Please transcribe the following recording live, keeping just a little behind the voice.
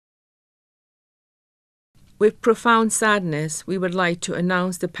With profound sadness, we would like to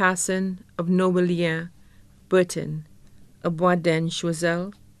announce the passing of Noelien Bertin, of Boisden,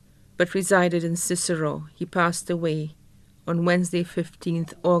 Choiseul, but resided in Cicero. He passed away on Wednesday,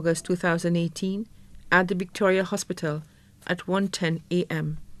 15th August 2018, at the Victoria Hospital at 1:10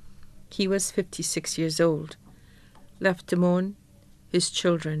 a.m. He was 56 years old. Left to mourn his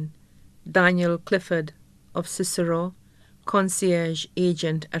children, Daniel Clifford of Cicero, concierge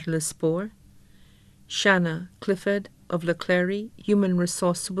agent at Le Sport; Shanna Clifford of Le Clery, human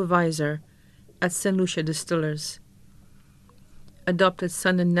resource supervisor at St. Lucia Distillers; adopted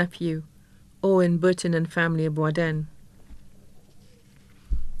son and nephew, Owen Bertin and family of Boisden;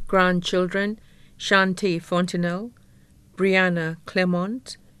 grandchildren, Chante Fontenelle, Brianna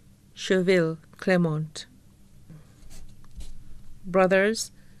Clement, Cheville Clement;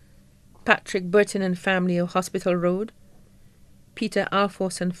 brothers, Patrick Bertin and family of Hospital Road, Peter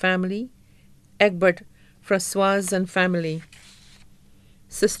Alphonse and family, Egbert Françoise and family;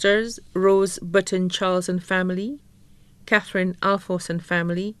 sisters, Rose Bertin Charles and family, Catherine Alphonse and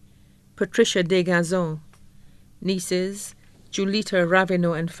family, Patricia Desgazons; nieces, Julita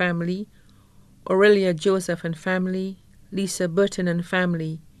Ravenot and family, Aurelia Joseph and family, Lisa Bertin and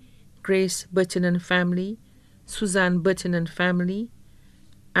family, Grace Bertin and family, Suzanne Bertin and family,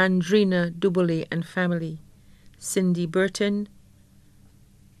 Andrina Duboulay and family, Cindy Bertin,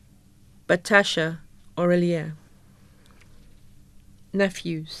 Batasha Aurelia.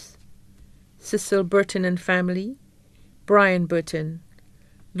 Nephews, Cecil Bertin and family, Brian Bertin,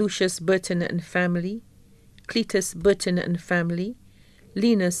 Lucius Bertin and family, Cletus Bertin and family,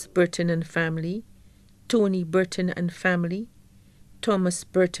 Linus Bertin and family, Tony Bertin and family, Thomas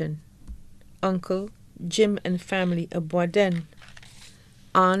Bertin; uncle, Jim and family of Boisden;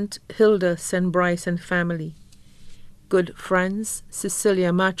 aunt, Hilda St. Bryce and family; good friends,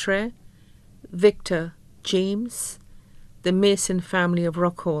 Cecilia Matre, Victor, James, the Mason family of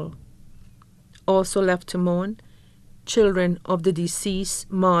Rockhall. Also left to mourn, children of the deceased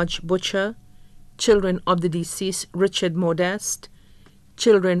Marge Butcher, children of the deceased Richard Modeste,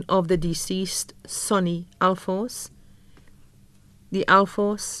 children of the deceased Sonny Alphonse, the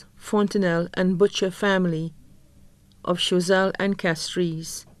Alphonse, Fontenelle and Butcher family of Choiseul and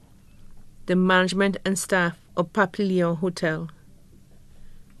Castries, the management and staff of Papillon Hotel.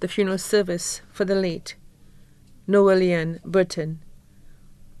 The funeral service for the late Noelien Bertin,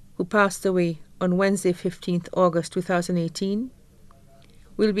 who passed away on Wednesday, 15th August 2018,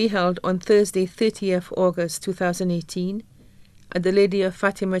 will be held on Thursday, 30th August 2018 at the Lady of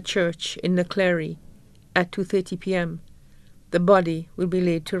Fatima Church in Neclery at 2:30 p.m. The body will be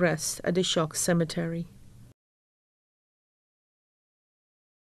laid to rest at the Shock Cemetery.